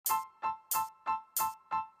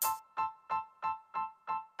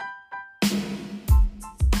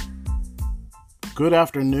good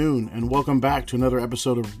afternoon, and welcome back to another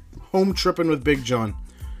episode of Home Trippin' with Big John.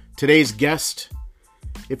 Today's guest,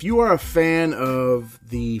 if you are a fan of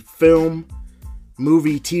the film,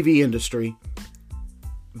 movie, TV industry,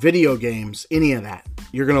 video games, any of that,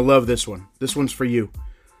 you're going to love this one. This one's for you.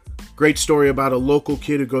 Great story about a local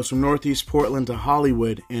kid who goes from Northeast Portland to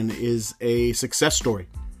Hollywood and is a success story.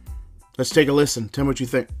 Let's take a listen. Tell me what you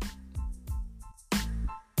think.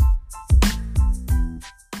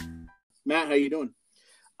 Matt, how you doing?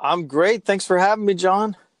 I'm great. Thanks for having me,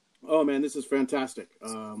 John. Oh, man, this is fantastic.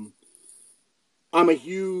 I'm a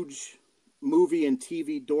huge movie and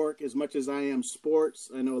TV dork as much as I am sports.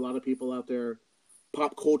 I know a lot of people out there,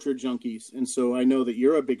 pop culture junkies, and so I know that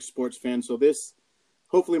you're a big sports fan. So this,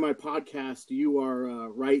 hopefully my podcast, you are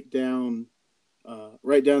right down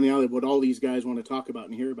the alley of what all these guys want to talk about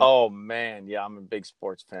and hear about. Oh, man. Yeah, I'm a big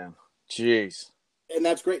sports fan. Jeez. And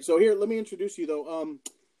that's great. So here, let me introduce you, though.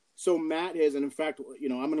 So Matt has, and in fact, I'm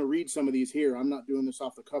going to read some of these here. I'm not doing this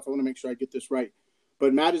off the cuff. I want to make sure I get this right.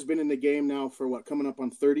 But Matt has been in the game now for coming up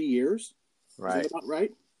on 30 years? Right. Is that about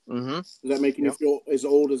right? Mm-hmm. Is that making you feel as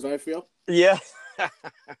old as I feel? Yeah.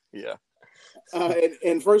 Yeah.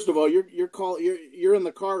 And first of all, you're in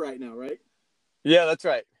the car right now, right? Yeah, that's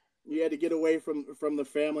right. You had to get away from the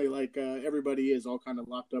family like everybody is, all kind of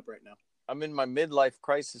locked up right now. I'm in my midlife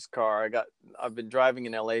crisis car. I've been driving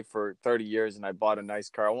in LA for 30 years and I bought a nice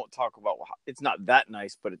car. I won't talk about it's not that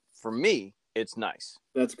nice, but for me, it's nice.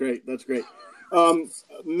 That's great. That's great.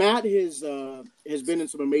 Matt has been in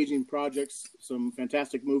some amazing projects, some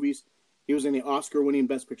fantastic movies. He was in the Oscar-winning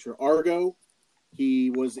Best Picture Argo.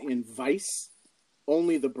 He was in Vice,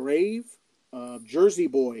 Only the Brave, Jersey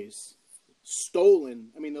Boys, Stolen.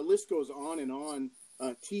 I mean, the list goes on and on.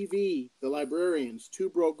 TV, The Librarians, Two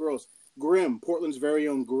Broke Girls, Grimm, Portland's very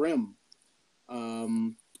own Grimm.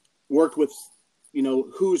 Worked with,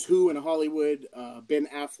 who's who in Hollywood, Ben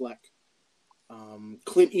Affleck,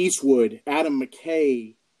 Clint Eastwood, Adam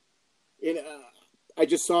McKay. I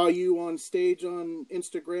just saw you on stage on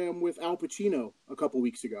Instagram with Al Pacino a couple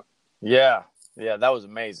weeks ago. Yeah, that was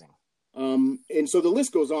amazing. And so the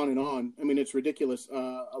list goes on and on. I mean, it's ridiculous.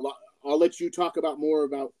 I'll let you talk about more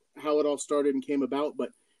about how it all started and came about, but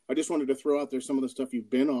I just wanted to throw out there some of the stuff you've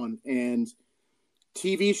been on and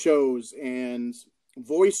TV shows and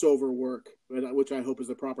voiceover work, which I hope is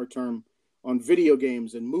the proper term, on video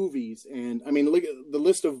games and movies. And I mean, look at the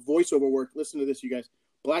list of voiceover work. Listen to this, you guys.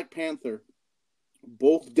 Black Panther,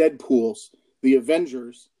 both Deadpools, The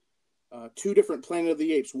Avengers, two different Planet of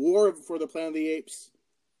the Apes, War for the Planet of the Apes,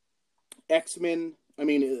 X-Men. I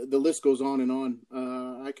mean, the list goes on and on.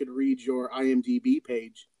 I could read your IMDb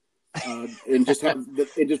page and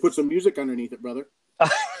just put some music underneath it, brother.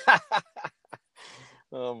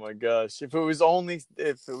 Oh my gosh! If it was only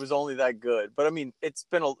that good, but I mean, it's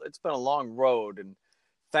been a long road, and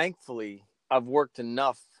thankfully, I've worked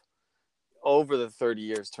enough over the 30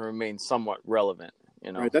 years to remain somewhat relevant.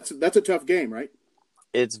 Right. That's a tough game, right?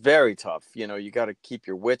 It's very tough. You got to keep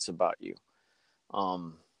your wits about you.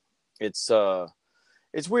 It's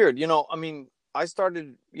weird. I mean, I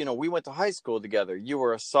started. We went to high school together. You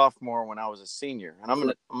were a sophomore when I was a senior, and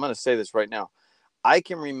I'm gonna say this right now. I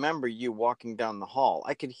can remember you walking down the hall.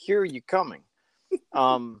 I could hear you coming.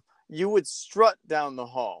 You would strut down the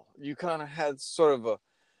hall. You kind of had sort of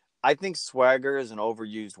I think swagger is an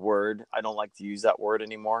overused word. I don't like to use that word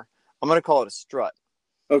anymore. I'm going to call it a strut.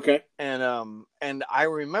 Okay. And I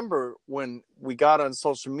remember when we got on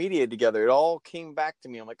social media together, it all came back to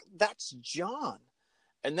me. I'm like, that's John.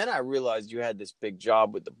 And then I realized you had this big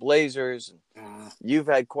job with the Blazers. And you've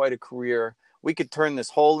had quite a career. We could turn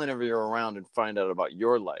this whole interview around and find out about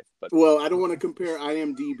your life. But I don't want to compare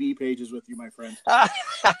IMDb pages with you, my friend. I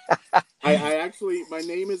actually, my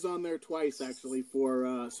name is on there twice, actually,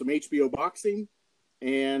 for some HBO boxing.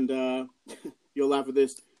 And you'll laugh at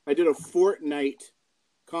this. I did a Fortnite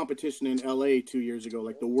competition in LA 2 years ago,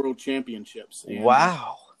 like the World Championships. And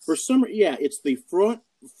wow. For some, it's the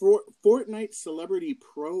Fortnite Celebrity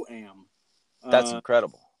Pro-Am. That's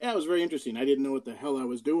incredible. Yeah, it was very interesting. I didn't know what the hell I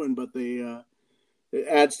was doing, but it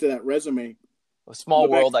adds to that resume. A small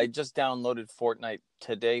world. I just downloaded Fortnite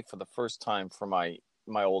today for the first time for my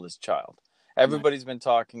oldest child. Everybody's been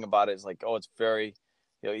talking about it. It's like, it's very,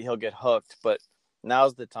 he'll get hooked, but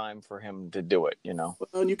now's the time for him to do it, Well,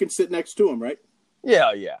 and you can sit next to him, right?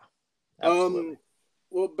 Yeah. Absolutely.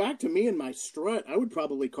 Well, back to me and my strut, I would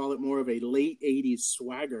probably call it more of a late 80s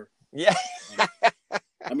swagger. Yeah.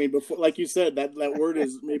 I mean, before, like you said, that word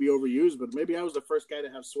is maybe overused, but maybe I was the first guy to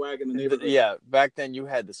have swag in the neighborhood. Yeah, back then you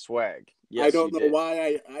had the swag. Yes, I don't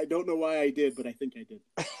know why I did, but I think I did.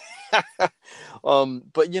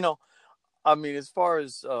 But I mean, as far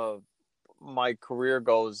as my career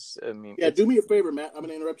goes, I mean, Yeah, do me a favor, Matt. I'm going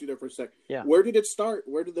to interrupt you there for a sec. Yeah. Where did it start?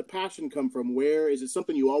 Where did the passion come from? Where is it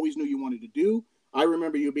something you always knew you wanted to do? I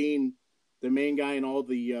remember you being the main guy in all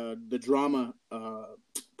the drama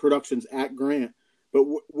productions at Grant. But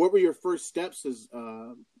what were your first steps?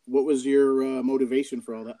 What was your motivation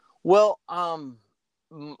for all that? Well,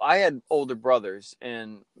 I had older brothers,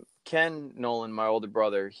 and Ken Nolan, my older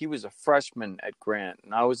brother, he was a freshman at Grant,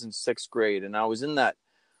 and I was in 6th grade, and I was in that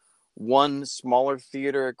one smaller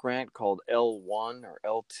theater at Grant called L1 or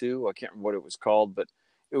L2. I can't remember what it was called, but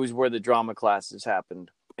it was where the drama classes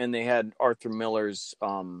happened, and they had Arthur Miller's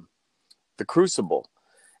The Crucible,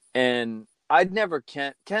 and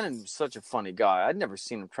Ken is such a funny guy. I'd never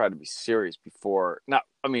seen him try to be serious before.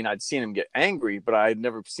 I'd seen him get angry, but I had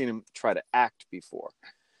never seen him try to act before.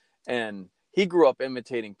 And he grew up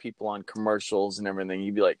imitating people on commercials and everything.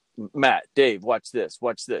 He'd be like, Matt, Dave, watch this.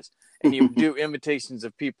 And he would do imitations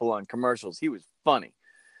of people on commercials. He was funny.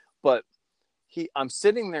 But I'm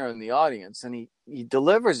sitting there in the audience, and he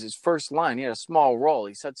delivers his first line. He had a small role.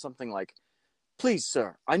 He said something like, "Please,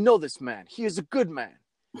 sir, I know this man. He is a good man."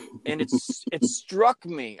 And it struck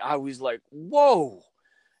me. I was like, whoa.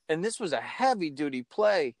 And this was a heavy duty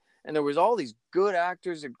play. And there was all these good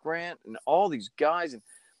actors at Grant and all these guys. And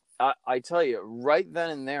I tell you, right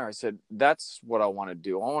then and there, I said, that's what I want to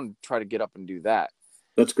do. I want to try to get up and do that.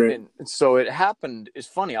 That's great. And so it happened. It's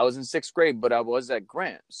funny. I was in 6th grade, but I was at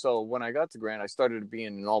Grant. So when I got to Grant, I started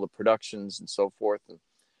being in all the productions and so forth.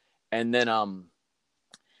 And then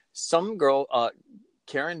some girl,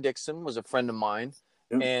 Karen Dixon, was a friend of mine.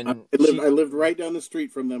 And I lived right down the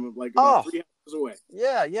street from them, like about 3 houses away.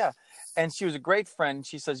 Yeah. And she was a great friend.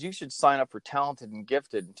 She says, you should sign up for Talented and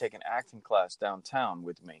Gifted and take an acting class downtown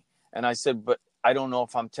with me. And I said, but I don't know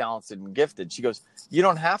if I'm talented and gifted. She goes, you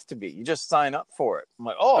don't have to be. You just sign up for it. I'm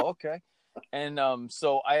like, oh, okay. And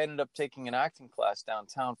so I ended up taking an acting class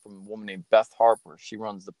downtown from a woman named Beth Harper. She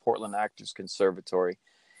runs the Portland Actors Conservatory.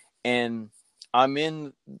 And I'm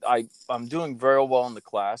doing very well in the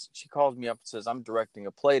class. She calls me up and says, I'm directing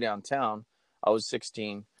a play downtown. I was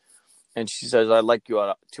 16. And she says, I'd like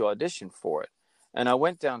you to audition for it. And I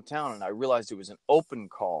went downtown and I realized it was an open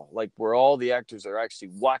call, like where all the actors are actually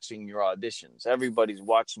watching your auditions. Everybody's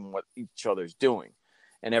watching what each other's doing,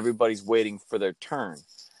 and everybody's waiting for their turn.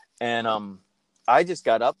 And I just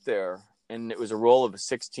got up there, and it was a role of a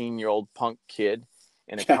 16-year-old punk kid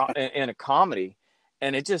in a comedy.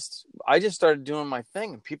 And I just started doing my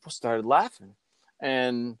thing, and people started laughing.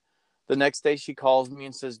 And the next day she calls me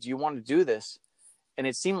and says, do you want to do this? And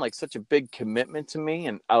it seemed like such a big commitment to me.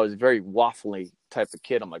 And I was a very waffly type of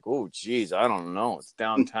kid. I'm like, oh, geez, I don't know. It's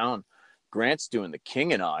downtown. Grant's doing The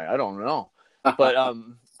King and I don't know. But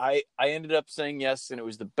I ended up saying yes, and it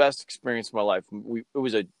was the best experience of my life. It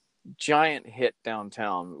was a giant hit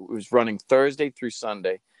downtown. It was running Thursday through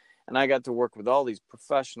Sunday. And I got to work with all these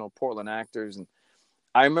professional Portland actors. And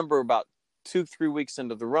I remember about 2-3 weeks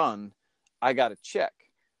into the run, I got a check.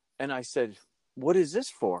 And I said, what is this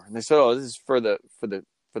for? And they said, oh, this is for the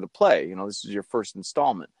play. You know, this is your first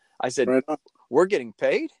installment. I said, right, we're getting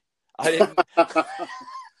paid? I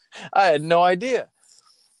had no idea.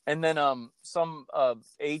 And then some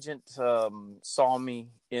agent saw me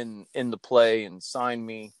in the play and signed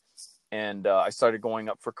me. And I started going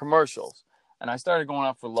up for commercials. And I started going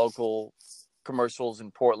up for local commercials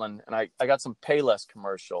in Portland. And I got some Payless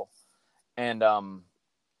commercial. And I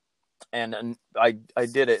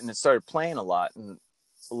did it, and it started playing a lot. And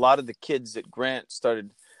a lot of the kids at Grant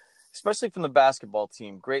started, especially from the basketball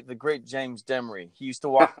team, the great James Demery. He used to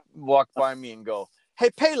walk by me and go, hey,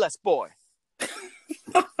 Payless boy.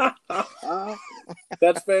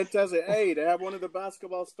 That's fantastic. Hey, to have one of the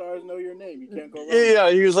basketball stars know your name, you can't go wrong.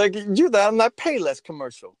 Yeah, he was like, you that on that Payless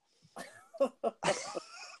commercial.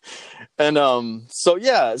 And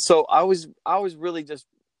so I was really just,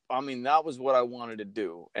 that was what I wanted to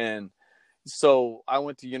do. And so I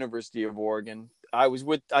went to University of Oregon. I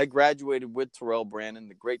graduated with Terrell Brandon,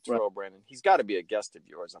 the great Terrell Brandon. He's got to be a guest of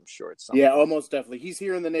yours, I'm sure. Yeah, almost definitely. He's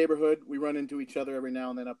here in the neighborhood. We run into each other every now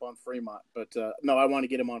and then up on Fremont. But no, I want to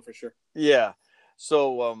get him on for sure. Yeah.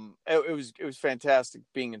 So it was fantastic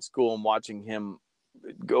being in school and watching him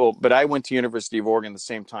go. But I went to University of Oregon the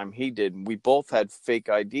same time he did, and we both had fake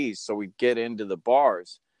IDs, so we'd get into the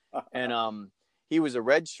bars. And he was a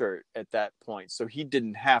red shirt at that point, so he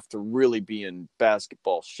didn't have to really be in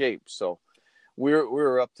basketball shape. So we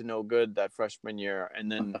were up to no good that freshman year.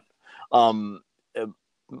 And then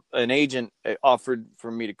an agent offered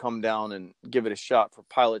for me to come down and give it a shot for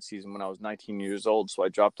pilot season when I was 19 years old. So I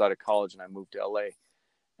dropped out of college and I moved to LA.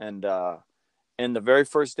 And the very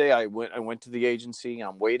first day I went to the agency, and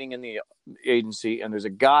I'm waiting in the agency, and there's a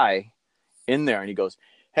guy in there, and he goes,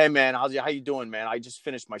 "Hey man, how you doing, man? I just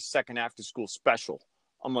finished my second after school special."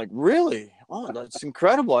 I'm like, "Really? Oh, that's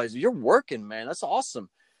incredible." I said, "You're working, man. That's awesome."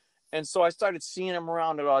 And so I started seeing him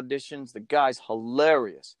around at auditions. The guy's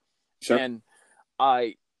hilarious. Sure. And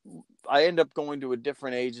I end up going to a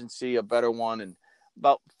different agency, a better one. And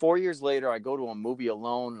about 4 years later, I go to a movie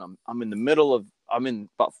alone. And I'm in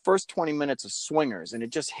about first 20 minutes of Swingers, and it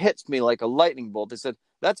just hits me like a lightning bolt. They said,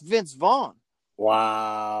 "That's Vince Vaughn."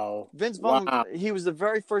 Wow. Vince Vaughn, he was the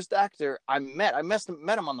very first actor I met. I met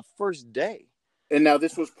him on the first day. And now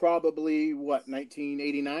this was probably, what,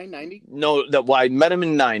 1989, 90? No, I met him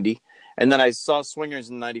in 90, and then I saw Swingers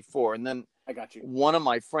in 94. And then I got you. One of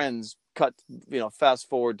my friends fast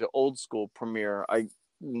forward to Old School premiere.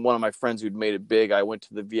 One of my friends who'd made it big, I went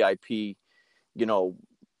to the VIP,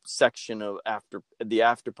 section of the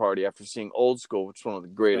after party after seeing Old School, which is one of the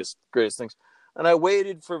greatest things. And I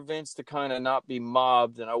waited for Vince to kind of not be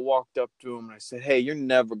mobbed, and I walked up to him and I said, "Hey, you're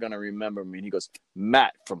never going to remember me." And he goes,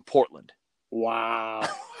 "Matt from Portland." Wow.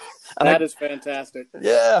 That is fantastic.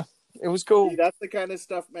 Yeah, it was cool. See, that's the kind of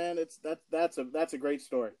stuff, man. That's a great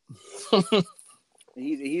story.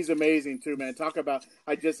 He's amazing too, man. Talk about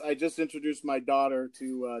I just introduced my daughter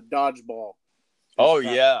to dodgeball. Oh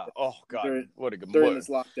yeah. Oh God. What a good during this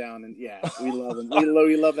lockdown, and yeah, we love him.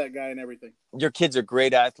 we love that guy and everything. Your kids are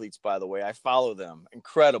great athletes, by the way. I follow them.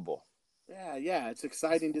 Incredible. Yeah. It's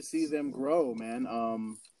exciting to see them grow,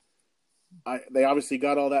 man. They obviously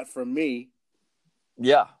got all that from me.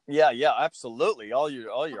 Yeah, absolutely. All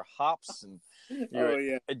your hops and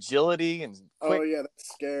your agility and quick. Oh yeah, that's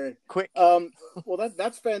scary. Quick. Well,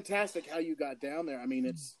 that's fantastic how you got down there. I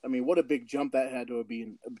mean, what a big jump that had to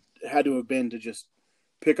have been to just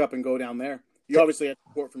pick up and go down there. You obviously had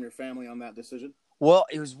support from your family on that decision. Well,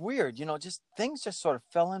 it was weird, just things just sort of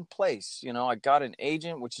fell in place. I got an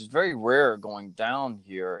agent, which is very rare going down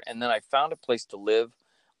here, and then I found a place to live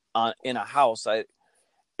in a house.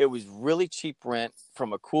 It was really cheap rent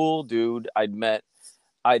from a cool dude I'd met.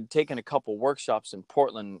 I'd taken a couple workshops in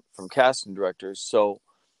Portland from casting directors. So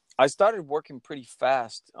I started working pretty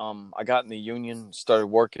fast. I got in the union, started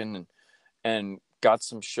working and got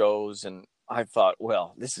some shows. And I thought,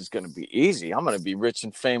 well, this is going to be easy. I'm going to be rich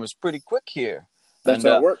and famous pretty quick here. That's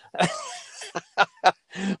how it worked.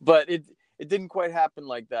 But it didn't quite happen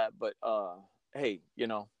like that. But hey,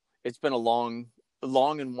 it's been a long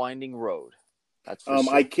and winding road. That's for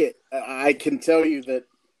sure. I can tell you that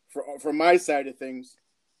from my side of things,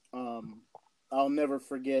 I'll never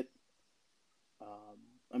forget.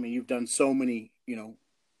 You've done so many,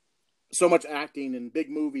 so much acting and big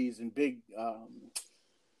movies and big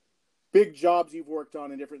jobs you've worked on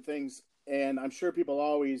and different things. And I'm sure people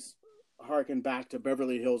always harken back to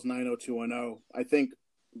Beverly Hills 90210. I think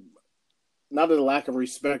not a lack of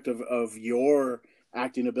respect of your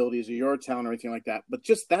acting abilities or your talent or anything like that, but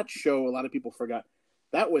just that show, a lot of people forgot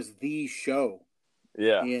that was the show.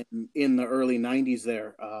 Yeah. In the early 90s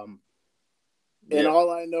there. And all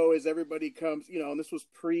I know is everybody comes, and this was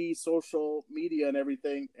pre-social media and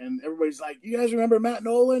everything, and everybody's like, "You guys remember Matt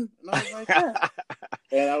Nolan?" And I was like, "Yeah."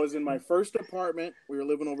 And I was in my first apartment. We were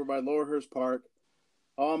living over by Laurelhurst Park.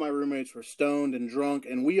 All my roommates were stoned and drunk,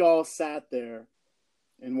 and we all sat there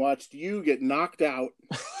and watched you get knocked out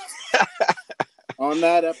on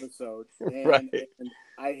that episode. And, right. And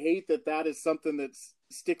I hate that is something that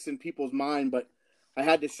sticks in people's mind, but I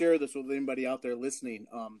had to share this with anybody out there listening.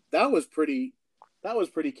 That was pretty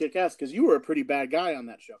kick-ass because you were a pretty bad guy on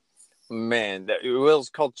that show. Man, it was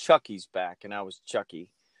called Chucky's Back, and I was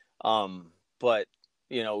Chucky. But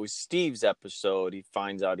it was Steve's episode. He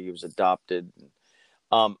finds out he was adopted.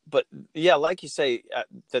 But yeah, like you say, at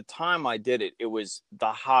the time I did it, it was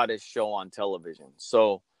the hottest show on television.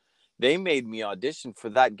 So they made me audition for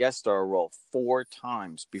that guest star role 4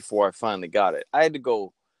 times before I finally got it. I had to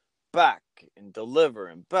go back and deliver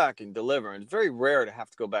and back and deliver. And it's very rare to have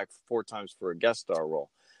to go back 4 times for a guest star role.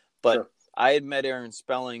 But sure. I had met Aaron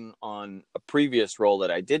Spelling on a previous role that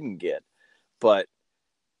I didn't get. But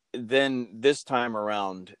then this time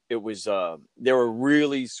around, it was they were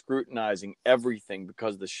really scrutinizing everything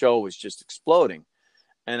because the show was just exploding.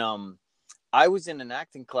 And I was in an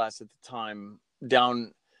acting class at the time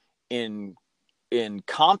down in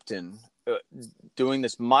Compton, doing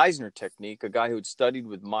this Meisner technique, a guy who had studied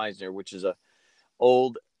with Meisner, which is a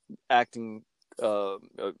old acting,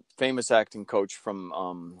 famous acting coach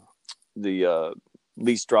from the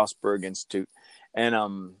Lee Strasberg Institute,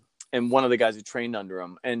 and one of the guys who trained under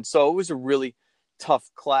him. And so it was a really tough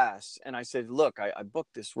class. And I said, "Look, I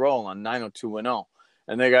booked this role on 90210.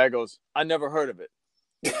 And the guy goes, "I never heard of it."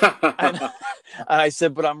 and I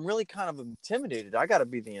said, "But I'm really kind of intimidated. I got to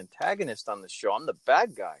be the antagonist on the show. I'm the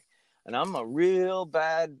bad guy." and I'm a real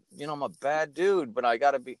bad, I'm a bad dude, but I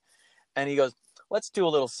got to be. And he goes, let's do a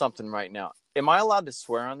little something right now. Am I allowed to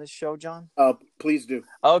swear on this show, John? Please do.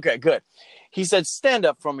 Okay, good. He said, stand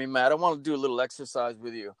up for me, Matt. I want to do a little exercise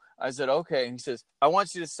with you. I said, okay. And he says, I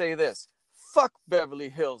want you to say this. Fuck Beverly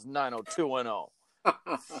Hills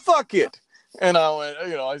 90210. Fuck it. And I went,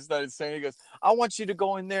 I started saying, he goes, I want you to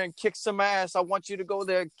go in there and kick some ass. I want you to go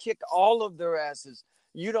there and kick all of their asses.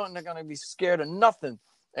 You're not going to be scared of nothing.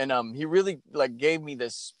 And he really gave me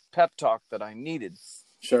this pep talk that I needed.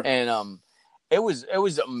 Sure. And it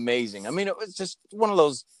was amazing. I mean, it was just one of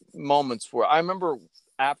those moments where I remember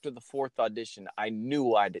after the fourth audition, I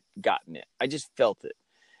knew I'd gotten it. I just felt it.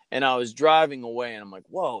 And I was driving away and I'm like,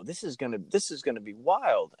 whoa, this is gonna be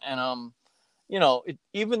wild. And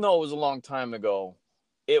even though it was a long time ago,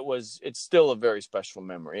 it's still a very special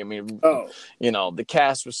memory. I mean, the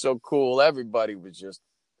cast was so cool. Everybody was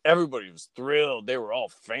thrilled. They were all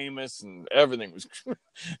famous and everything was,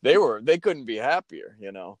 they couldn't be happier,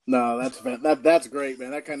 No, that's great,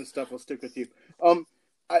 man. That kind of stuff will stick with you.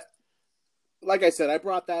 Like I said, I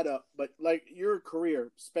brought that up, but your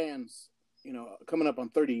career spans, coming up on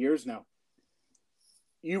 30 years now.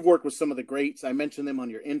 You've worked with some of the greats. I mentioned them on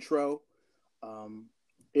your intro.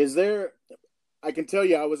 I can tell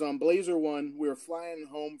you, I was on Blazer One. We were flying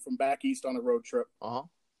home from back east on a road trip. Uh-huh.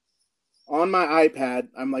 On my iPad,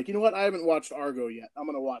 I'm like, you know what? I haven't watched Argo yet. I'm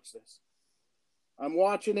going to watch this. I'm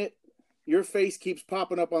watching it. Your face keeps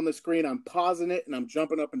popping up on the screen. I'm pausing it, and I'm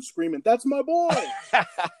jumping up and screaming, that's my boy!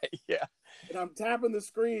 Yeah. And I'm tapping the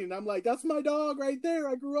screen, and I'm like, that's my dog right there.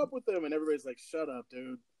 I grew up with him. And everybody's like, shut up,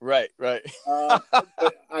 dude. Right. But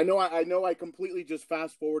I know I completely just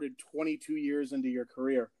fast-forwarded 22 years into your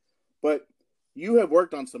career. But you have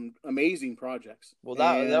worked on some amazing projects. Well,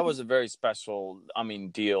 that was a very special,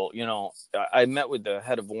 deal. I met with the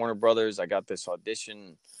head of Warner Brothers. I got this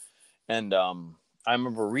audition, and I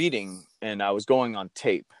remember reading, and I was going on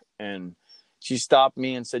tape, and she stopped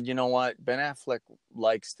me and said, you know what? Ben Affleck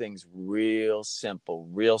likes things real simple,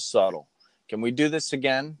 real subtle. Can we do this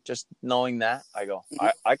again? Just knowing that. I go,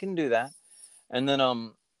 I can do that. And then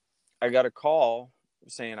I got a call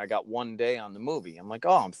saying I got one day on the movie. I'm like,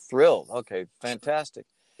 oh, I'm thrilled. Okay, fantastic.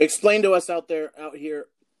 Explain to us out here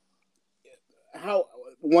how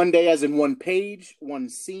one day, as in one page, one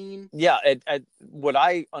scene. Yeah, what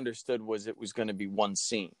I understood was it was going to be one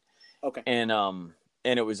scene. Okay. And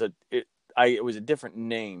it was a different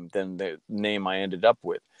name than the name I ended up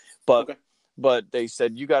with, but they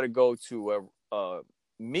said you got to go to a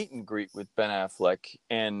meet and greet with Ben Affleck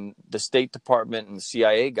and the State Department and the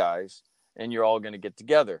CIA guys, and you're all going to get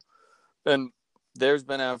together. And there's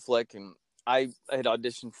Ben Affleck, and I had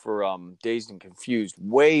auditioned for Dazed and Confused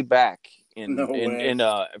way back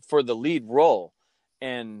for the lead role,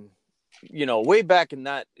 and way back in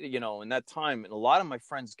that in that time, and a lot of my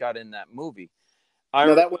friends got in that movie.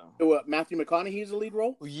 That went to Matthew McConaughey's the lead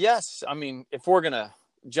role? Yes. I mean, if we're going to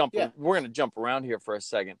jump around here for a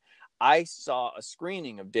second. I saw a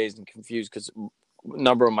screening of Dazed and Confused because a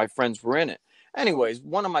number of my friends were in it. Anyways,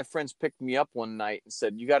 one of my friends picked me up one night and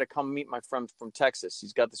said, you got to come meet my friend from Texas.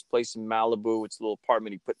 He's got this place in Malibu. It's a little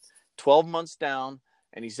apartment. He put 12 months down,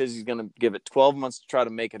 and he says he's going to give it 12 months to try to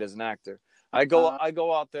make it as an actor. I go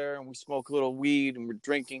out there, and we smoke a little weed, and we're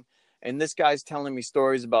drinking. And this guy's telling me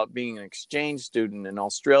stories about being an exchange student in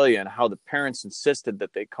Australia and how the parents insisted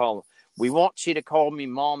that they call, we want you to call me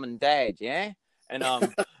mom and dad, yeah? And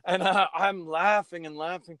I'm laughing and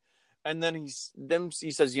laughing. And then he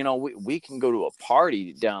says, we can go to a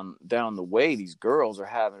party down the way. These girls are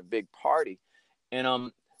having a big party.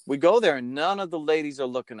 And we go there, and none of the ladies are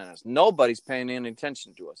looking at us. Nobody's paying any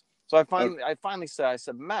attention to us. So I finally said,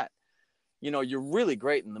 Matt, you're really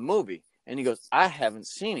great in the movie. And he goes, I haven't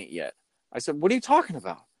seen it yet. I said, what are you talking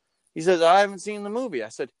about? He says, I haven't seen the movie. I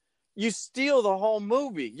said, you steal the whole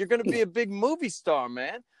movie. You're going to be a big movie star,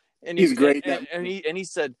 man. And he's great. And he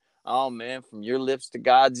said, oh, man, from your lips to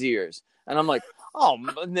God's ears. And I'm like, oh,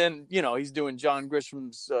 and then, he's doing John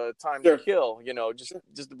Grisham's Time to Kill,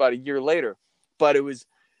 just about a year later. But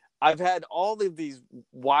I've had all of these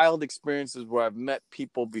wild experiences where I've met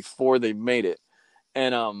people before they made it.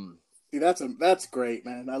 And, that's great,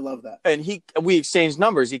 man. I love that. And we exchanged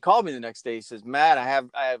numbers. He called me the next day. He says, Matt, I have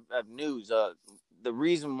news. The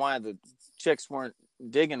reason why the chicks weren't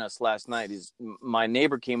digging us last night is my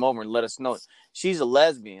neighbor came over and let us know she's a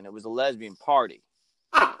lesbian. It was a lesbian party.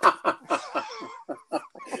 Well,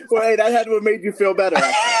 hey, that had to have made you feel better.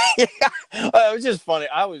 Yeah, it was just funny.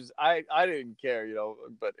 I didn't care,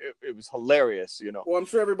 but it was hilarious. Well, I'm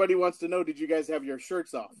sure everybody wants to know, did you guys have your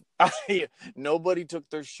shirts off? Nobody took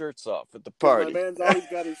their shirts off at the Because my party. man's always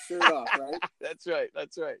got his shirt off, right? That's right.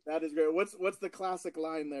 That's right. That is great. What's the classic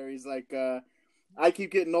line there? He's like, I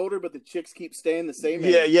keep getting older, but the chicks keep staying the same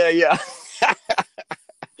age. Yeah.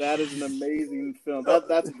 That is an amazing film.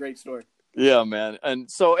 That's a great story. Yeah, man. And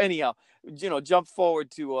so anyhow, jump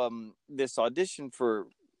forward to this audition for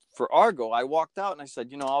Argo. I walked out and I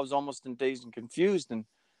said, I was almost in Dazed and Confused, and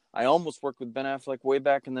I almost worked with Ben Affleck way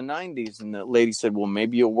back in the 90s. And the lady said, well,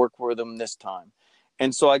 maybe you'll work with him this time.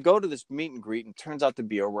 And so I go to this meet and greet, and it turns out to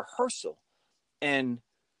be a rehearsal. And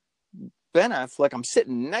Ben Affleck, I'm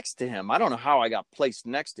sitting next to him. I don't know how I got placed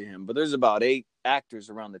next to him, but there's about 8 actors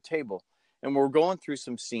around the table. And we're going through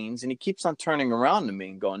some scenes, and he keeps on turning around to me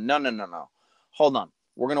and going, no. Hold on.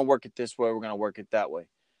 We're going to work it this way. We're going to work it that way.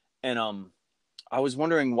 And I was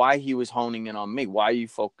wondering why he was honing in on me. But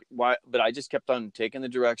I just kept on taking the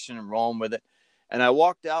direction and rolling with it. And I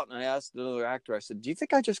walked out and I asked another actor, I said, do you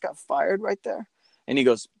think I just got fired right there? And he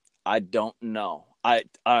goes, I don't know. I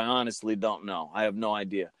honestly don't know. I have no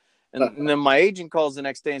idea. And then my agent calls the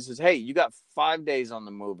next day and says, hey, you got 5 days on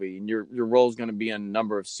the movie, and your role is going to be in a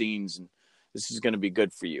number of scenes, and this is going to be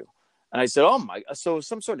good for you. And I said, oh my, so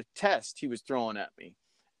some sort of test he was throwing at me.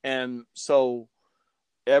 And so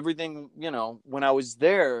everything, when I was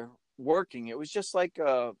there working, it was just like,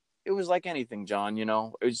 it was like anything, John,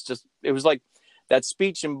 it was like that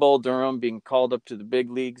speech in Bull Durham being called up to the big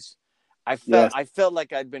leagues. I felt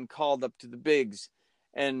like I'd been called up to the bigs,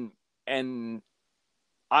 and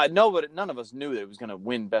I know, but none of us knew that it was going to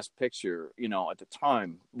win Best Picture, at the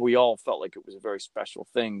time. We all felt like it was a very special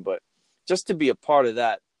thing, but just to be a part of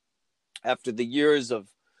that after the years of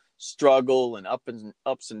struggle and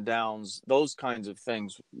ups and downs, those kinds of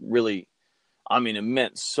things really, it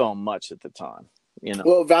meant so much at the time,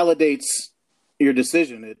 Well, it validates your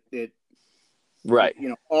decision. It right.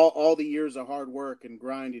 All the years of hard work and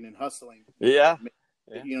grinding and hustling. Yeah.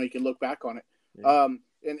 You can look back on it. Yeah.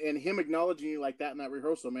 And him acknowledging you like that in that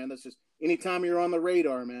rehearsal, man, that's just, anytime you're on the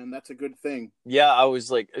radar, man, that's a good thing. Yeah, I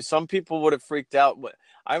was like, some people would have freaked out, but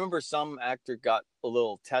I remember some actor got a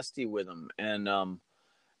little testy with him, and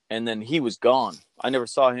then he was gone. I never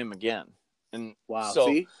saw him again. And wow, so,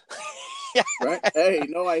 see? Yeah. Right? Hey,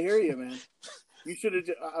 no, I hear you, man. You should have,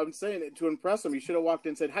 I'm saying it to impress him, you should have walked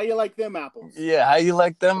in and said, how you like them apples? Yeah, how you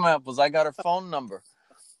like them apples? I got her phone number.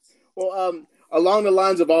 Well, along the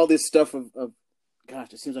lines of all this stuff of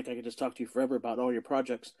gosh, it seems like I could just talk to you forever about all your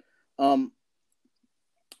projects. I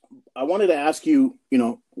wanted to ask you,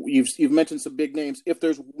 you've mentioned some big names. If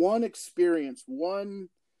there's one experience, one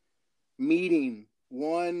meeting,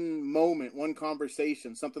 one moment, one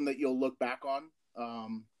conversation, something that you'll look back on.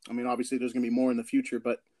 Obviously there's going to be more in the future,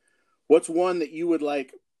 but what's one that you would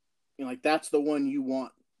like that's the one you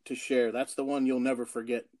want to share? That's the one you'll never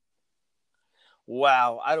forget.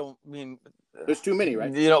 Wow. There's too many,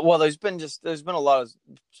 right? Well, there's been a lot of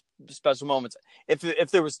special moments.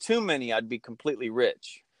 If there was too many, I'd be completely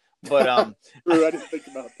rich. But True, I didn't think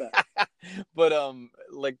about that. But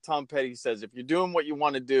like Tom Petty says, if you're doing what you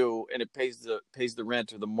want to do and it pays the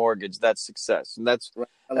rent or the mortgage, that's success. And that's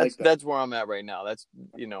right. That's where I'm at right now. That's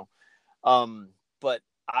but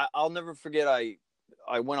I'll never forget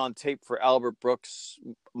I went on tape for Albert Brooks'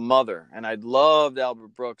 mother, and I loved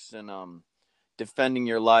Albert Brooks and Defending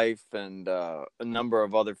Your Life and a number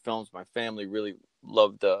of other films. My family really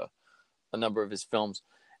loved a number of his films,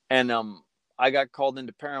 and I got called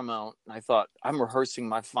into Paramount, and I thought, I'm rehearsing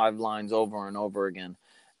my 5 lines over and over again.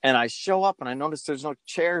 And I show up, and I notice there's no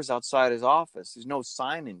chairs outside his office. There's no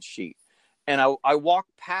sign-in sheet. And I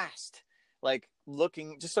walked past, like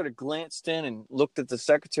looking, just sort of glanced in and looked at the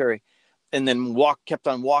secretary, and then kept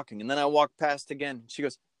on walking. And then I walked past again. She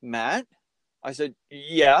goes, Matt? I said,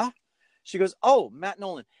 yeah. She goes, oh, Matt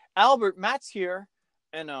Nolan. Matt's here.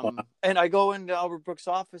 And and I go into Albert Brooks'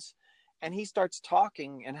 office, and he starts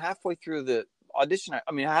talking, and halfway through the audition,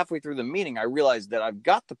 halfway through the meeting, I realized that I've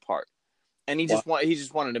got the part, and he just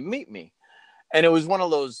wanted to meet me, and it was one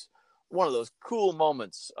of those cool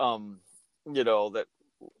moments, that,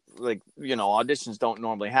 like, auditions don't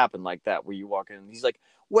normally happen like that, where you walk in and he's like,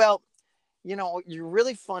 well, you're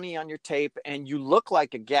really funny on your tape, and you look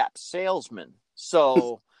like a Gap salesman,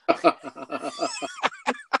 so.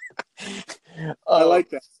 I like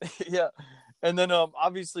that. Yeah. And then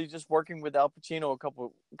obviously just working with Al Pacino a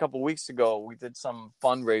couple weeks ago, we did some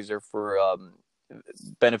fundraiser for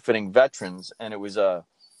benefiting veterans, and it was a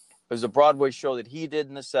Broadway show that he did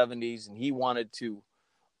in the 70s, and he wanted to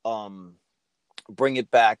bring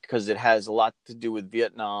it back because it has a lot to do with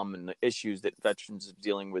Vietnam and the issues that veterans are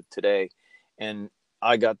dealing with today. And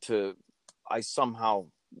I somehow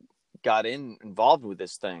got involved with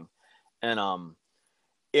this thing. And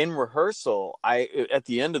in rehearsal, at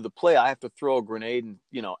the end of the play, I have to throw a grenade and,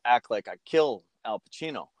 act like I kill Al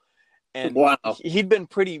Pacino. And Wow. he'd been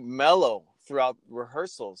pretty mellow throughout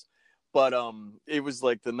rehearsals, but it was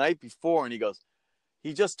like the night before, and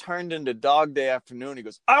he just turned into Dog Day Afternoon. He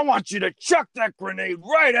goes, "I want you to chuck that grenade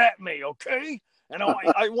right at me, okay? And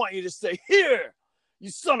I want you to say, 'Here, you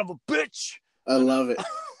son of a bitch.'" I love it.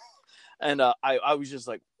 And I was just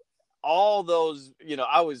like, all those,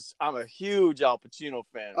 I'm a huge Al Pacino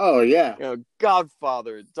fan. Oh yeah.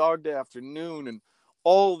 Godfather, Dog Day Afternoon, and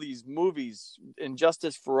all these movies, and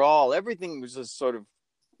Justice for All. Everything was just sort of,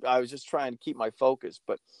 I was just trying to keep my focus,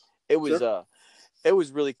 but it was Sure. It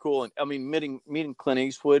was really cool. And I mean, meeting Clint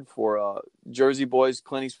Eastwood for Jersey Boys.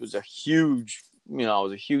 Clint Eastwood was a huge, I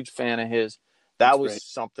was a huge fan of his. That That's was great.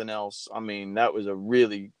 something else. I mean, that was a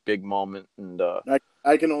really big moment. And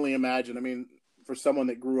I can only imagine. I mean, for someone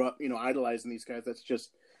that grew up, idolizing these guys,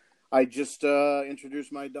 I just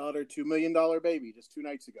introduced my daughter to $1 Million Baby just 2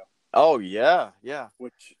 nights ago. oh yeah,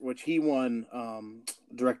 Which he won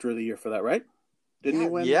Director of the Year for that, right? Didn't he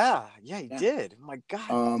win? Yeah, he did. My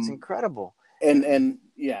God, that's incredible. And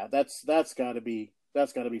yeah, that's got to be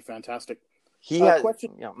fantastic. He had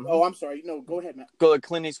question. Yeah. Oh, I'm sorry. No, go ahead, Matt.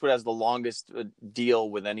 Clint Eastwood has the longest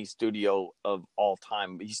deal with any studio of all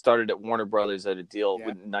time. He started at Warner Brothers at a deal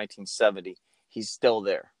in 1970. He's still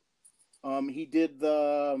there. He did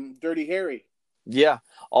the Dirty Harry. Yeah,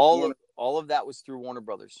 all of that was through Warner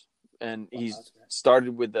Brothers, and he's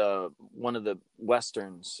started with one of the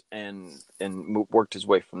westerns and worked his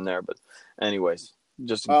way from there. But anyways,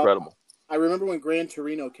 just incredible. I remember when Gran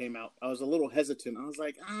Torino came out, I was a little hesitant. I was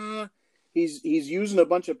like, he's using a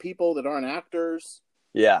bunch of people that aren't actors.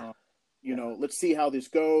 Yeah. Let's see how this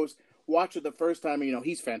goes. Watch it the first time,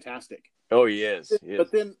 he's fantastic. Oh, he is.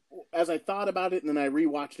 But then as I thought about it and then I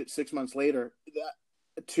rewatched it 6 months later,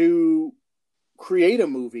 to create a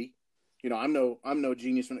movie, I'm no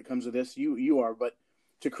genius when it comes to this. You are, but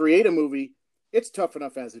to create a movie, it's tough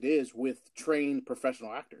enough as it is with trained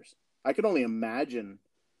professional actors. I can only imagine,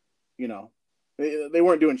 they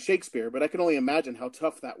weren't doing Shakespeare, but I can only imagine how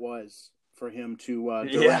tough that was for him to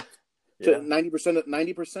direct. To 90%,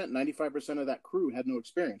 95% of that crew had no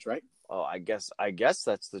experience, right? Oh, I guess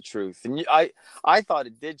that's the truth. And I thought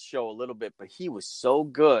it did show a little bit, but he was so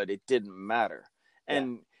good it didn't matter.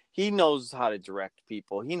 And he knows how to direct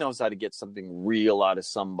people. He knows how to get something real out of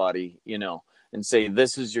somebody, and say,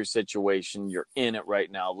 "This is your situation. You're in it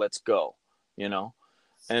right now. Let's go."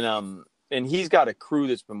 And he's got a crew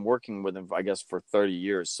that's been working with him, I guess, for 30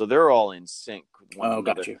 years. So they're all in sync with one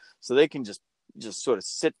another. Got you. So they can just sort of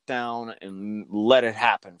sit down and let it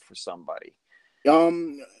happen for somebody.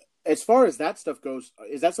 As far as that stuff goes,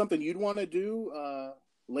 is that something you'd want to do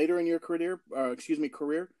later in your career?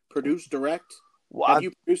 Career, produce, direct. Well, have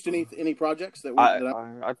you produced any projects that?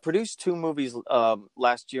 I produced 2 movies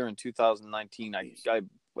last year in 2019. I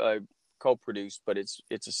co-produced, but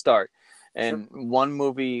it's a start. And one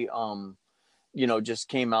movie, just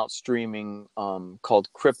came out streaming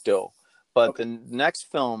called Crypto. But the next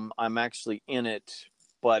film, I'm actually in it,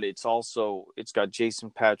 but it's got Jason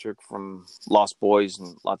Patric from Lost Boys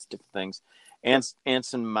and lots of different things.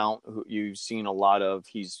 Anson Mount, who you've seen a lot of,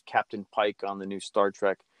 he's Captain Pike on the new Star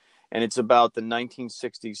Trek. And it's about the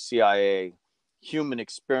 1960s CIA human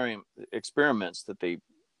experiments that they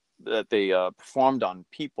performed on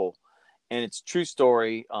people. And it's true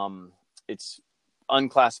story. It's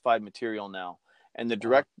unclassified material now. And the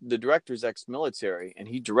director's ex-military, and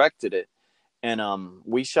he directed it. And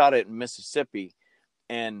we shot it in Mississippi,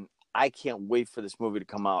 and I can't wait for this movie to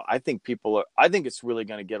come out. I think it's really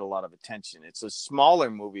going to get a lot of attention. It's a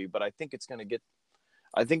smaller movie, but I think it's going to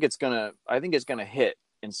hit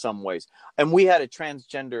in some ways. And we had a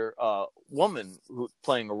transgender woman who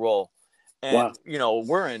playing a role, and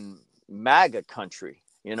we're in MAGA country,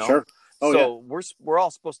 Sure. So we're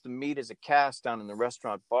all supposed to meet as a cast down in the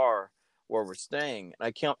restaurant bar where we're staying.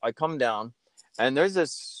 And I come down, and there's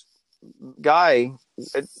this guy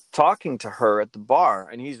talking to her at the bar,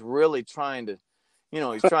 and he's really trying to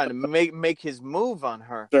make his move on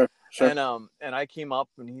her. Sure. And I came up,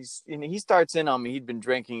 and he starts in on me. He'd been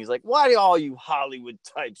drinking. He's like, "Why do all you Hollywood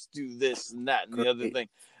types do this and that and the other thing?"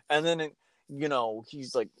 And then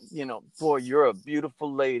he's like, "Boy, you're a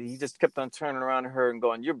beautiful lady." He just kept on turning around to her and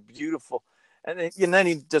going, "You're beautiful." And then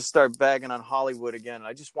he just started bagging on Hollywood again. And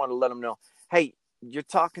I just want to let him know, hey, you're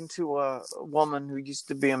talking to a woman who used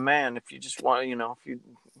to be a man. If you just want, if you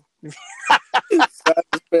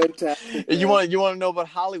Fantastic, You man. want to know about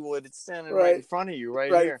Hollywood? It's standing right in Right, front of you,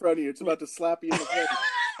 right right in here. front of you. It's about to slap you in the face.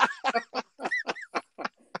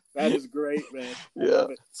 That is great, man. I Yeah.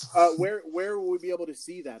 love it. Where will we be able to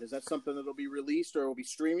see that? Is that something that'll be released or will be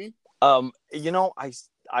streaming? I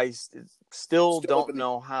still Still up don't in the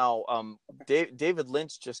know how. David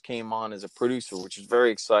Lynch just came on as a producer, which is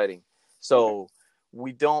very exciting. okay. So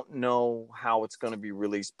we don't know how it's going to be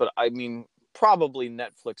released, but I mean, probably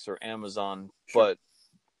Netflix or Amazon. Sure. But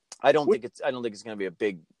I don't think it's going to be a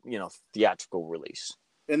big, theatrical release.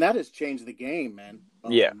 And that has changed the game, man.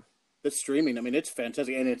 Yeah. The streaming. I mean, it's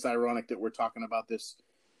fantastic, and it's ironic that we're talking about this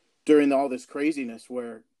during all this craziness.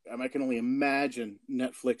 Where I can only imagine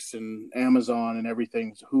Netflix and Amazon and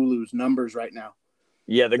everything's Hulu's numbers right now.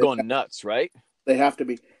 Yeah, they're going nuts, right? They have to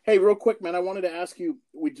be. Hey, real quick, man, I wanted to ask you.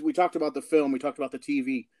 We talked about the film, we talked about the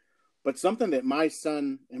TV, but something that my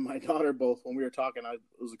son and my daughter both, when we were talking, I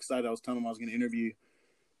was excited. I was telling them I was going to interview you.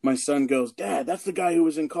 My son goes, "Dad, that's the guy who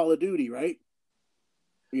was in Call of Duty, right?"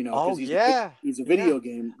 Oh Because yeah, he's a video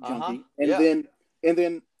game junkie. And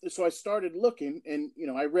then so I started looking, and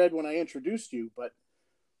I read when I introduced you, but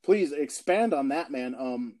please expand on that, man.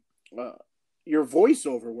 Your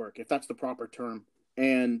voiceover work, if that's the proper term,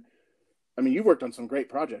 and I mean, you've worked on some great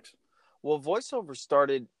projects. Well, voiceover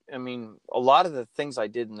started. I mean, a lot of the things I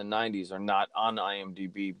did in the '90s are not on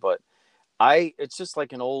IMDb, but it's just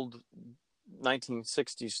like an old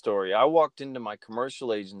 1960s story. I walked into my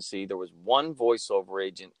commercial agency. There was one voiceover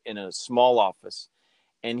agent in a small office,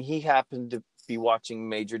 and he happened to be watching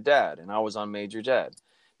Major Dad, and I was on Major Dad,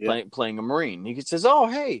 playing a Marine. He says, "Oh,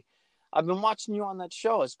 hey, I've been watching you on that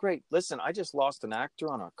show. It's great. Listen, I just lost an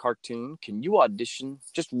actor on a cartoon. Can you audition?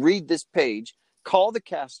 Just read this page, call the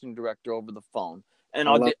casting director over the phone, and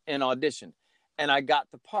audition." And I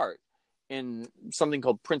got the part in something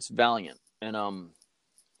called Prince Valiant,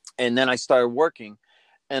 and then I started working,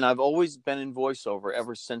 and I've always been in voiceover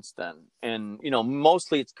ever since then. And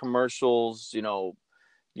mostly it's commercials,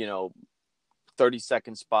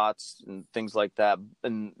 30-second spots and things like that.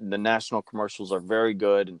 And the national commercials are very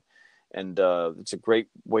good, and it's a great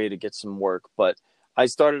way to get some work. But I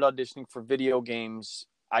started auditioning for video games.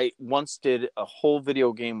 I once did a whole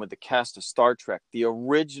video game with the cast of Star Trek, the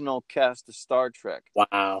original cast of Star Trek.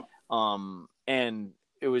 Wow. And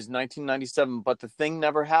it was 1997, but the thing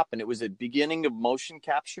never happened. It was a beginning of motion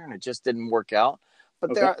capture, and it just didn't work out.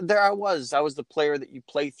 But there I was the player that you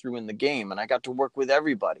play through in the game, and I got to work with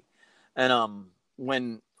everybody. And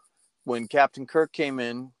when Captain Kirk came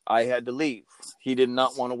in, I had to leave. He did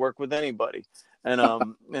not want to work with anybody. And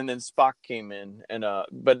and then Spock came in, and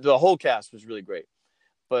but the whole cast was really great.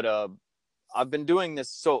 But I've been doing this,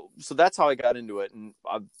 so that's how I got into it, and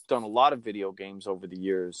I've done a lot of video games over the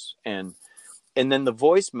years, and then the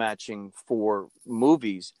voice matching for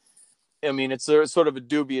movies. I mean, it's sort of a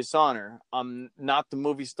dubious honor. I'm not the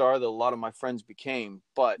movie star that a lot of my friends became,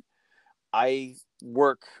 but I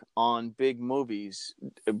work on big movies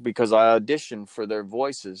because I audition for their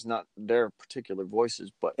voices, not their particular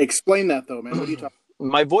voices. But explain that though, man. What are you talking?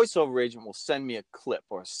 My voiceover agent will send me a clip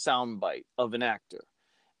or a sound bite of an actor,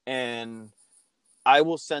 and I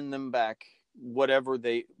will send them back whatever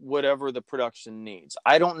the production needs.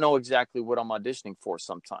 I don't know exactly what I'm auditioning for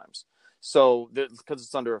sometimes, so because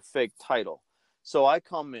it's under a fake title. So I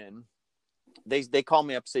come in, they call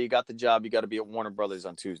me up, say, "You got the job, you got to be at Warner Brothers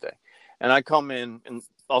on Tuesday." And I come in, and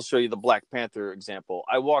I'll show you the Black Panther example.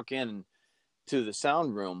 I walk in to the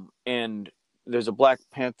sound room, and there's a Black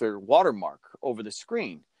Panther watermark over the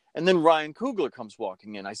screen, and then Ryan Coogler comes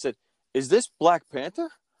walking in. I said, "Is this Black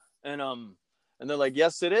Panther?" And they're like,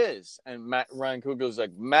 "Yes, it is." And Ryan Coogler's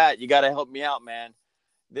like, "Matt, you got to help me out, man.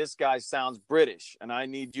 This guy sounds British, and I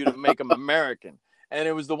need you to make him American." And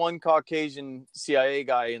it was the one Caucasian CIA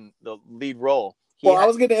guy in the lead role. I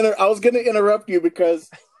was gonna interrupt you because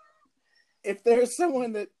if there's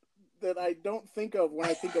someone that I don't think of when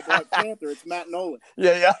I think of Black Panther, it's Matt Nolan.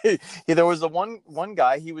 Yeah. There was the one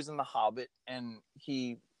guy. He was in The Hobbit, and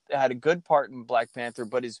he had a good part in Black Panther,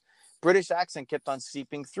 but his British accent kept on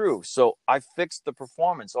seeping through. So I fixed the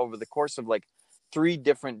performance over the course of like 3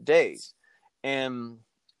 different days. And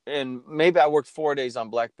maybe I worked 4 days on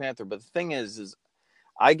Black Panther. But the thing is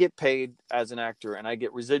I get paid as an actor, and I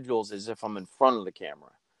get residuals as if I'm in front of the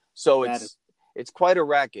camera. So it's quite a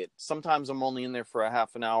racket. Sometimes I'm only in there for a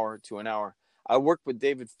half an hour to an hour. I worked with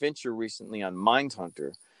David Fincher recently on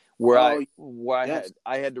Mindhunter, where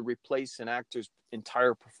I had to replace an actor's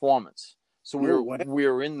entire performance. So we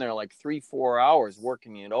were in there like 3-4 hours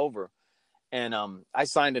working it over, and I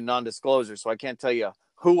signed a non-disclosure, so I can't tell you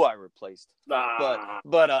who I replaced. But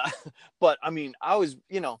I mean, I was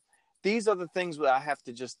these are the things that I have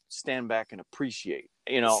to just stand back and appreciate,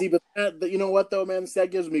 you know. See, but you know what though, man,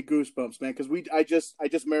 that gives me goosebumps, man. Because I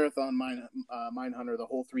just marathon Mindhunter the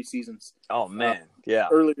whole 3 seasons. Oh man, yeah.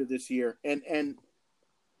 Earlier this year, and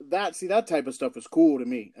that type of stuff is cool to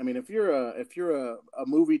me. I mean, if you're a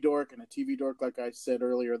movie dork and a TV dork, like I said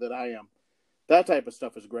earlier that I am, that type of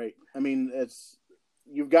stuff is great. I mean,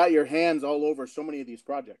 you've got your hands all over so many of these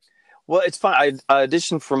projects. Well, it's fine. I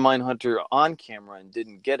auditioned for Mindhunter on camera and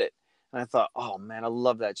didn't get it. And I thought, oh man, I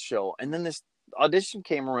love that show. And then this audition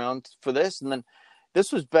came around for this, and then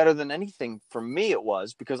this was better than anything for me. It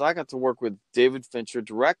was because I got to work with David Fincher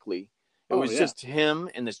directly. It was just him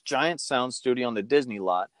in this giant sound studio on the Disney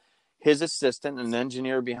lot, his assistant and an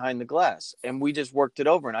engineer behind the glass. And we just worked it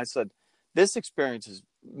over. And I said, this experience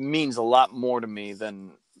means a lot more to me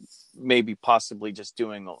than maybe possibly just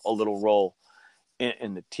doing a little role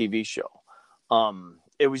in the TV show.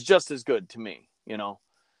 It was just as good to me, you know?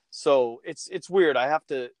 So it's weird. I have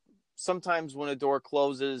to, sometimes when a door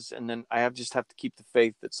closes, and then I just have to keep the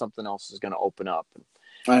faith that something else is going to open up.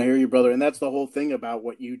 I hear you, brother. And that's the whole thing about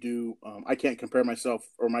what you do. I can't compare myself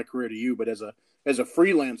or my career to you, but as a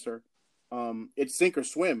freelancer, it's sink or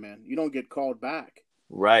swim, man. You don't get called back.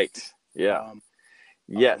 Right. Yeah.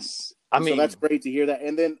 Yes. I mean, so that's great to hear that.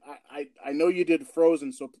 And then I know you did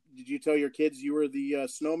Frozen. So did you tell your kids you were the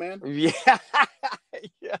snowman? Yeah.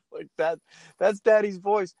 Yeah. Like that. That's Daddy's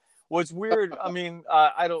voice. What's weird. I mean,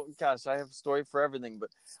 I have a story for everything,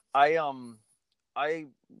 but I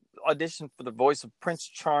auditioned for the voice of Prince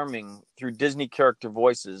Charming through Disney Character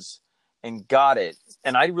Voices and got it.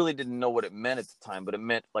 And I really didn't know what it meant at the time, but it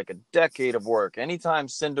meant like a decade of work. Anytime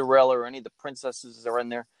Cinderella or any of the princesses are in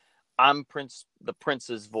there, I'm the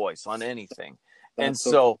prince's voice on anything. And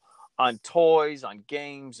so on toys, on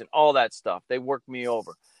games, and all that stuff, they worked me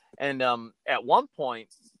over. And at one point,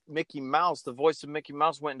 Mickey Mouse, the voice of Mickey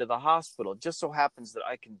Mouse, went into the hospital. It just so happens that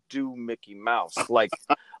I can do Mickey Mouse. Like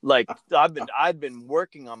I've been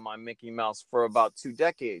working on my Mickey Mouse for about 2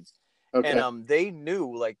 decades. Okay. And they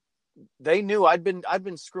knew I'd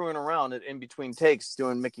been screwing around in between takes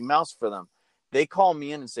doing Mickey Mouse for them. They call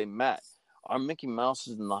me in and say, Matt, our Mickey Mouse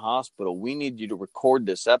is in the hospital. We need you to record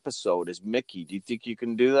this episode as Mickey. Do you think you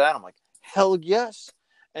can do that? I'm like, hell yes.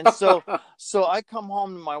 And so I come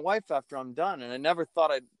home to my wife after I'm done, and I never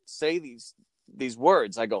thought I'd say these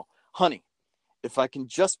words. I go, honey, if I can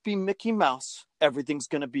just be Mickey Mouse, everything's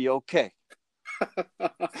going to be okay.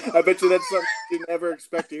 I bet you that's something you never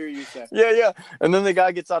expect to hear you say. Yeah. And then the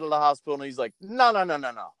guy gets out of the hospital, and he's like, no.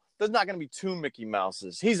 There's not going to be 2 Mickey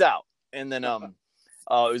Mouses. He's out. And then it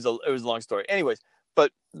was a long story. Anyways,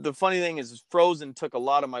 but the funny thing is Frozen took a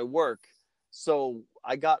lot of my work. So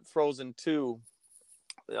I got Frozen 2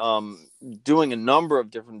 doing a number of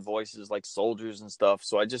different voices like soldiers and stuff.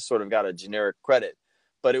 So I just sort of got a generic credit.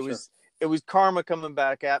 But it was karma coming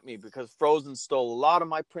back at me because Frozen stole a lot of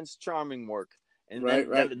my Prince Charming work.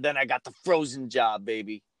 And then I got the Frozen job,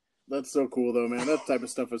 baby. That's so cool though, man. That type of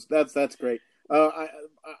stuff that's great. I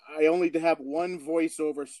only have one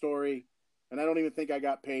voiceover story, and I don't even think I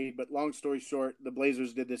got paid, but long story short, the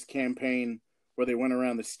Blazers did this campaign where they went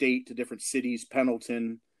around the state to different cities,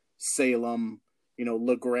 Pendleton, Salem,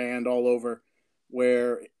 LeGrand, all over,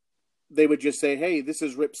 where they would just say, hey, this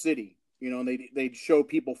is Rip City, and they'd show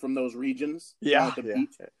people from those regions at the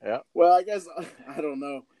beach. Yeah. Well, I guess, I don't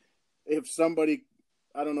know if somebody,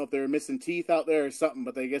 I don't know if they were missing teeth out there or something,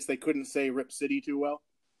 but I guess they couldn't say Rip City too well.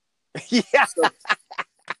 Yeah.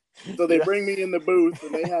 So they bring me in the booth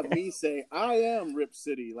and they have me say, I am Rip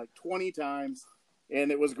City, like 20 times.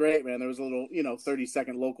 And it was great, man. There was a little,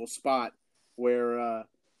 30-second local spot where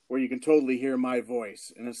you can totally hear my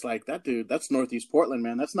voice. And it's like, that's Northeast Portland,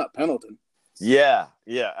 man. That's not Pendleton. Yeah,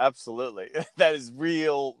 absolutely. That is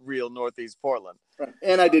real Northeast Portland. Right.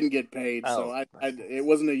 And I didn't get paid, so it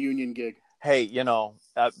wasn't a union gig. Hey,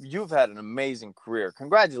 you've had an amazing career.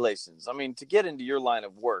 Congratulations. I mean, to get into your line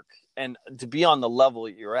of work and to be on the level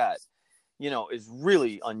that you're at, is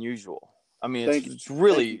really unusual. I mean, it's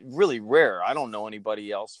really, really rare. I don't know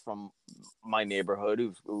anybody else from my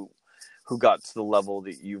neighborhood who got to the level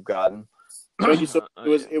that you've gotten. Thank you. So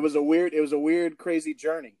it was a weird, crazy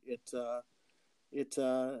journey. I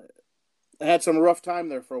had some rough time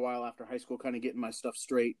there for a while after high school, kind of getting my stuff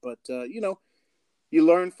straight. But you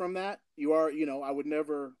learn from that. I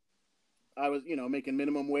was making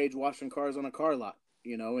minimum wage washing cars on a car lot.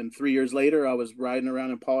 And 3 years later, I was riding around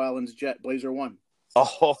in Paul Allen's jet, Blazer 1.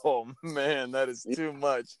 Oh man, that is too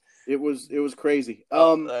much. It was crazy.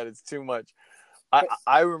 That is too much.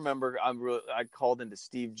 I remember I called into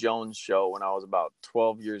Steve Jones' show when I was about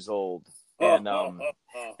 12 years old, and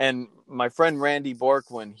and my friend Randy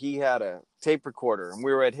Borkwin, he had a tape recorder, and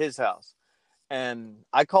we were at his house. And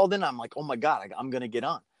I called in. I'm like, oh my God, I'm gonna get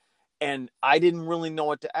on. And I didn't really know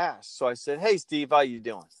what to ask, so I said, "Hey, Steve, how you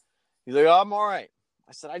doing?" He's like, "Oh, I'm all right."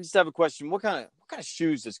 I said, "I just have a question. What kind of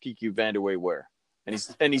shoes does Kiki Vanderway wear?"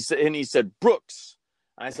 And he said Brooks.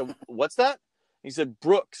 And I said, "What's that?" He said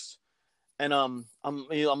Brooks. And I'm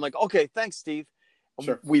like, "Okay, thanks, Steve."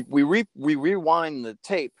 Sure. We rewind the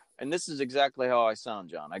tape, and this is exactly how I sound,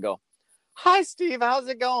 John. I go, "Hi, Steve. How's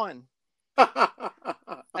it going?"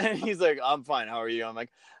 And he's like, "I'm fine. How are you?" I'm like,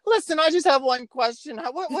 "Listen, I just have one question.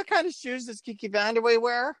 What kind of shoes does Kiki Vanderway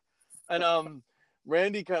wear?" And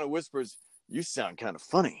Randy kind of whispers, "You sound kind of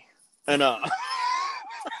funny." And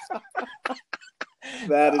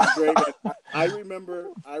that is great. I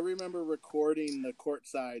remember recording the court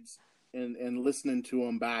sides and listening to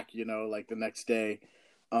them back, like the next day.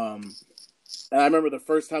 And I remember the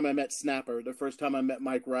first time I met Snapper, the first time I met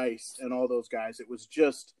Mike Rice and all those guys, it was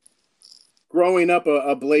just growing up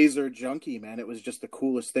a Blazer junkie, man. It was just the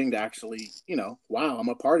coolest thing to actually, wow, I'm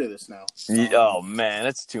a part of this now. Oh man,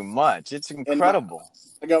 it's too much. It's incredible.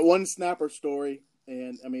 I got one Snapper story,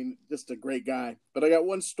 and I mean, just a great guy. But I got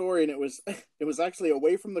one story, and it was actually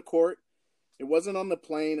away from the court. It wasn't on the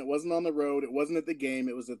plane. It wasn't on the road. It wasn't at the game.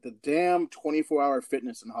 It was at the damn 24-hour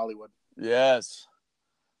fitness in Hollywood. Yes.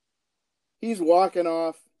 He's walking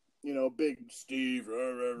off, big Steve. Rah,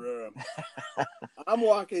 rah, rah. I'm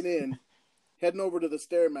walking in, heading over to the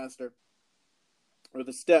Stairmaster, or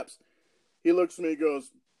the steps. He looks at me and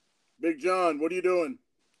goes, "Big John, what are you doing?"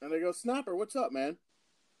 And I go, "Snapper, what's up, man?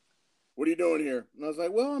 What are you doing here?" And I was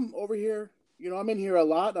like, "Well, I'm over here. I'm in here a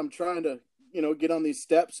lot. I'm trying to, get on these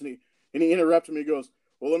steps." And he interrupted me. He goes,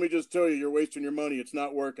 "Well, let me just tell you, you're wasting your money. It's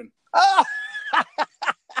not working." Oh,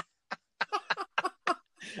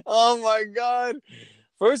 oh my God.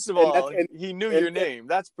 First of all, he knew your name.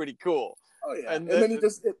 That's pretty cool. Oh yeah. And then he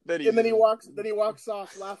walks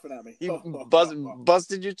off laughing at me. He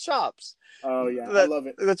busted your chops. Oh yeah. I love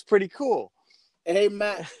it. That's pretty cool. Hey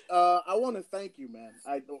Matt, I want to thank you, man.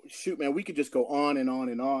 Man, we could just go on and on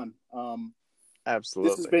and on.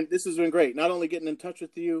 Absolutely. This has been great. Not only getting in touch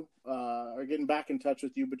with you, or getting back in touch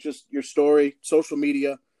with you, but just your story, social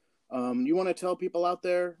media. You want to tell people out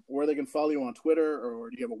there where they can follow you on Twitter, or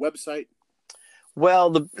do you have a website? Well,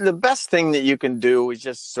 the best thing that you can do is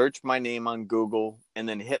just search my name on Google and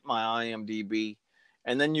then hit my IMDb,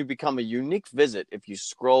 and then you become a unique visit if you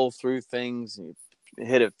scroll through things and you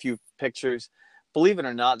hit a few pictures. Believe it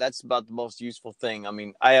or not, that's about the most useful thing. I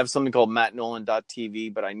mean, I have something called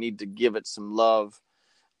mattnolan.tv, but I need to give it some love.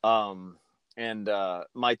 And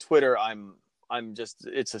my Twitter, I'm just,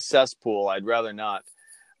 it's a cesspool. I'd rather not.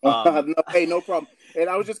 Hey, no problem. And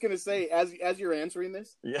I was just going to say, as you're answering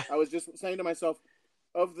this, yeah. I was just saying to myself,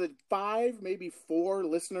 of the 5, maybe 4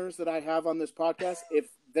 listeners that I have on this podcast, if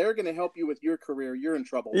they're going to help you with your career, you're in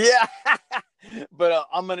trouble. Yeah. But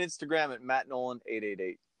I'm on Instagram at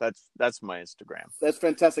mattnolan888. That's my Instagram. That's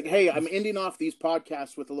fantastic. Hey, I'm ending off these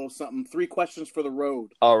podcasts with a little something. 3 questions for the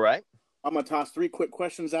road. All right. I'm going to toss 3 quick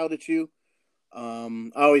questions out at you. I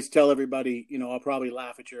always tell everybody, I'll probably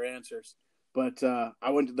laugh at your answers. But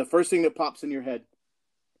the first thing that pops in your head.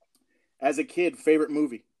 As a kid, favorite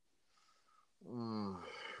movie? Oh,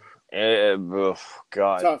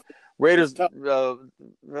 God. Tough. Raiders of the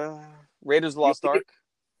Lost Ark.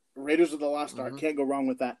 Raiders of the Lost Ark. Can't go wrong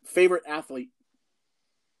with that. Favorite athlete?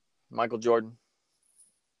 Michael Jordan.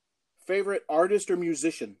 Favorite artist or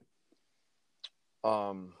musician?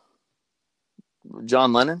 John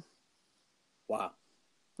Lennon. Wow.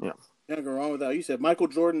 Yeah. Can't go wrong with that. You said Michael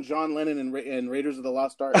Jordan, John Lennon, and Raiders of the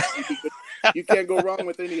Lost Ark. You can't go wrong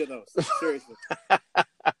with any of those. Seriously.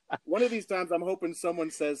 One of these times, I'm hoping someone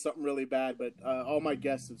says something really bad, but all my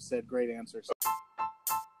guests have said great answers.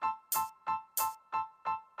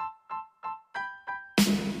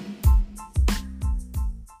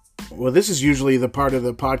 Well, this is usually the part of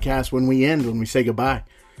the podcast when we say goodbye.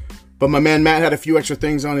 But my man Matt had a few extra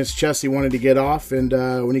things on his chest he wanted to get off, and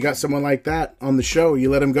when you got someone like that on the show, you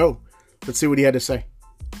let him go. Let's see what he had to say.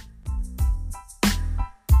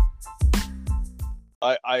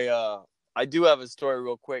 I do have a story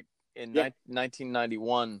real quick. In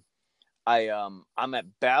 1991, I'm at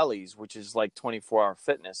Bally's, which is like 24-hour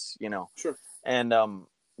fitness, Sure. And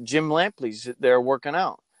Jim Lampley's there working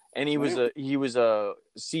out, and he was a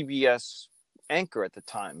CBS anchor at the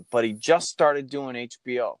time, but he just started doing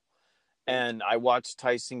HBO. And I watched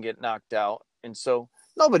Tyson get knocked out, and so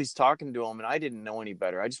nobody's talking to him, and I didn't know any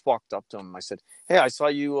better. I just walked up to him. I said, "Hey, I saw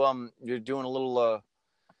you. You're doing a little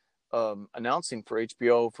announcing for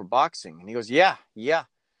HBO for boxing." And he goes, "Yeah."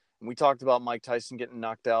 And we talked about Mike Tyson getting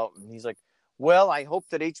knocked out, and he's like, "Well, I hope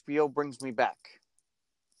that HBO brings me back."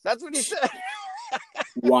 That's what he said.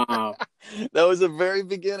 Wow. That was the very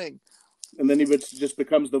beginning. And then he just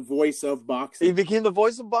becomes the voice of boxing. He became the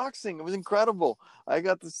voice of boxing. It was incredible. I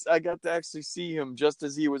got to actually see him just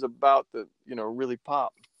as he was about to, really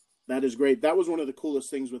pop. That is great. That was one of the coolest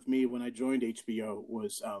things with me when I joined HBO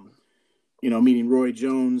was, meeting Roy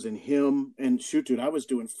Jones and him. And shoot, dude, I was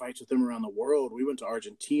doing fights with him around the world. We went to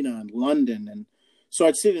Argentina and London. And so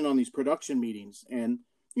I'd sit in on these production meetings. And,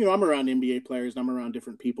 I'm around NBA players and I'm around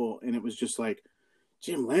different people. And it was just like,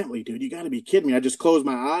 Jim Lampley, dude, you got to be kidding me. I just closed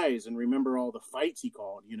my eyes and remember all the fights he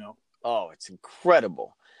called, Oh, it's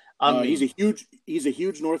incredible. He's a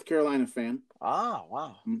huge North Carolina fan. Ah,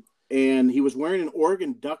 wow. And he was wearing an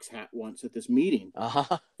Oregon Ducks hat once at this meeting.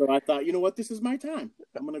 Uh-huh. So I thought, you know what? This is my time.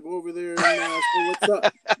 I'm going to go over there and say what's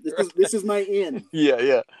up. This is my in.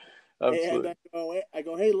 Yeah. Absolutely. And I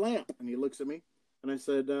go, hey, Lamp. And he looks at me. And I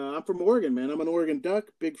said, I'm from Oregon, man. I'm an Oregon Duck.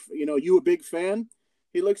 You a big fan?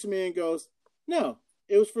 He looks at me and goes, no.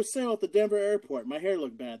 It was for sale at the Denver airport. My hair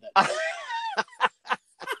looked bad that day.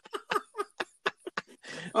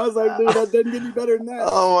 I was like, dude, that doesn't get any better than that.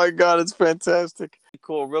 Oh my God, it's fantastic.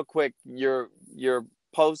 Cool. Real quick, your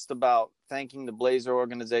post about thanking the Blazer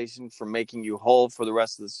organization for making you whole for the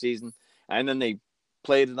rest of the season, and then they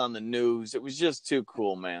played it on the news. It was just too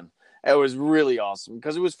cool, man. It was really awesome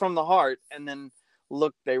because it was from the heart, and then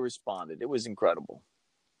look, they responded. It was incredible.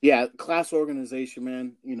 Yeah, class organization,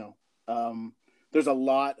 man. There's a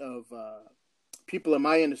lot of people in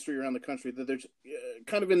my industry around the country that there's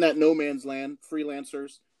kind of in that no man's land,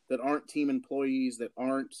 freelancers that aren't team employees, that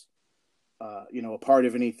aren't, a part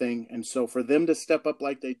of anything. And so for them to step up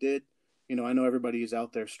like they did, I know everybody is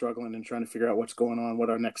out there struggling and trying to figure out what's going on, what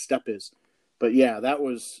our next step is. But yeah, that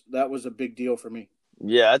was a big deal for me.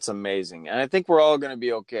 Yeah, it's amazing. And I think we're all going to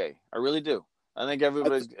be okay. I really do. I think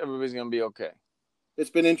everybody's going to be okay. It's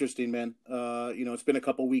been interesting, man. It's been a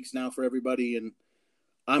couple weeks now for everybody, and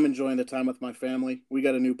I'm enjoying the time with my family. We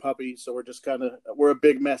got a new puppy, so we're a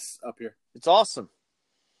big mess up here. It's awesome.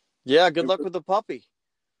 Yeah, good luck with the puppy.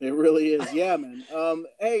 It really is. Yeah, man.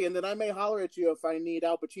 Hey, and then I may holler at you if I need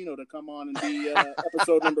Al Pacino to come on and be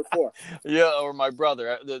episode number 4. Yeah, or my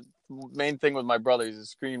brother. The main thing with my brother, he's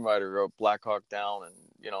a screenwriter, wrote Black Hawk Down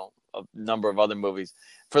and, a number of other movies.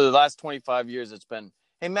 For the last 25 years, it's been,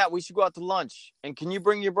 hey, Matt, we should go out to lunch. And can you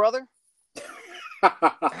bring your brother?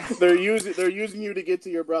 They're using you to get to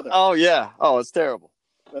your brother. Oh, yeah. Oh, it's terrible.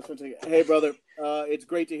 That's what I'm Hey, brother, it's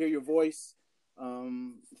great to hear your voice.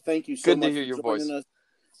 Thank you so much. Good to hear your voice. Us.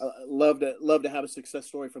 Love to have a success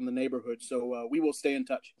story from the neighborhood. So we will stay in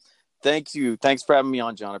touch. Thank you. Thanks for having me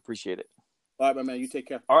on, John. I appreciate it. All right, my man. You take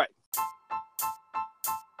care. All right.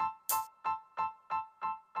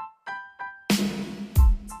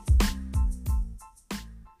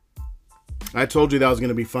 I told you that was going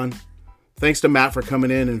to be fun. Thanks to Matt for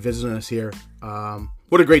coming in and visiting us here.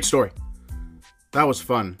 What a great story. That was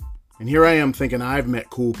fun. And here I am thinking I've met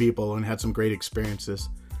cool people and had some great experiences.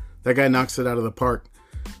 That guy knocks it out of the park.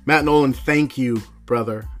 Matt Nolan, thank you,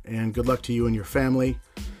 brother, and good luck to you and your family.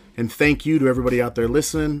 And thank you to everybody out there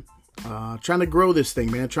listening. Trying to grow this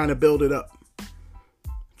thing, man. Trying to build it up.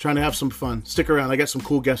 Trying to have some fun. Stick around. I got some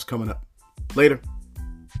cool guests coming up. Later.